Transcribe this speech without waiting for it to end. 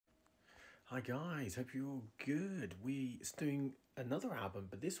Hi guys, hope you're all good. We're doing another album,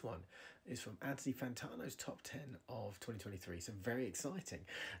 but this one is from Anthony Fantano's top 10 of 2023, so very exciting.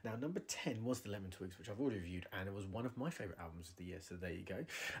 Now, number 10 was The Lemon Twigs, which I've already reviewed, and it was one of my favourite albums of the year, so there you go.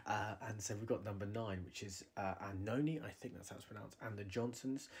 And so we've got number 9, which is Anohni, I think that's how it's pronounced, and The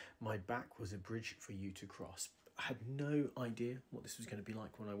Johnsons, My Back Was a Bridge for You to Cross. I had no idea what this was going to be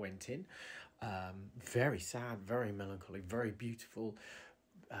like when I went in. Very sad, very melancholy, very beautiful.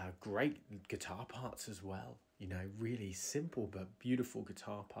 Great guitar parts as well, you know, really simple but beautiful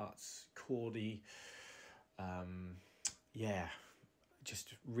guitar parts, chordy. Yeah,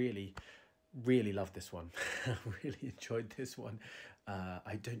 just really loved this one. Really enjoyed this one. I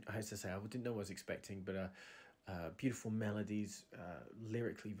have to say, I didn't know what I was expecting, but beautiful melodies,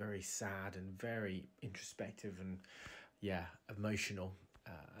 lyrically very sad and very introspective and yeah, emotional,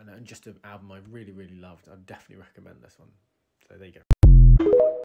 and just an album I really loved. I'd definitely recommend this one. So there you go.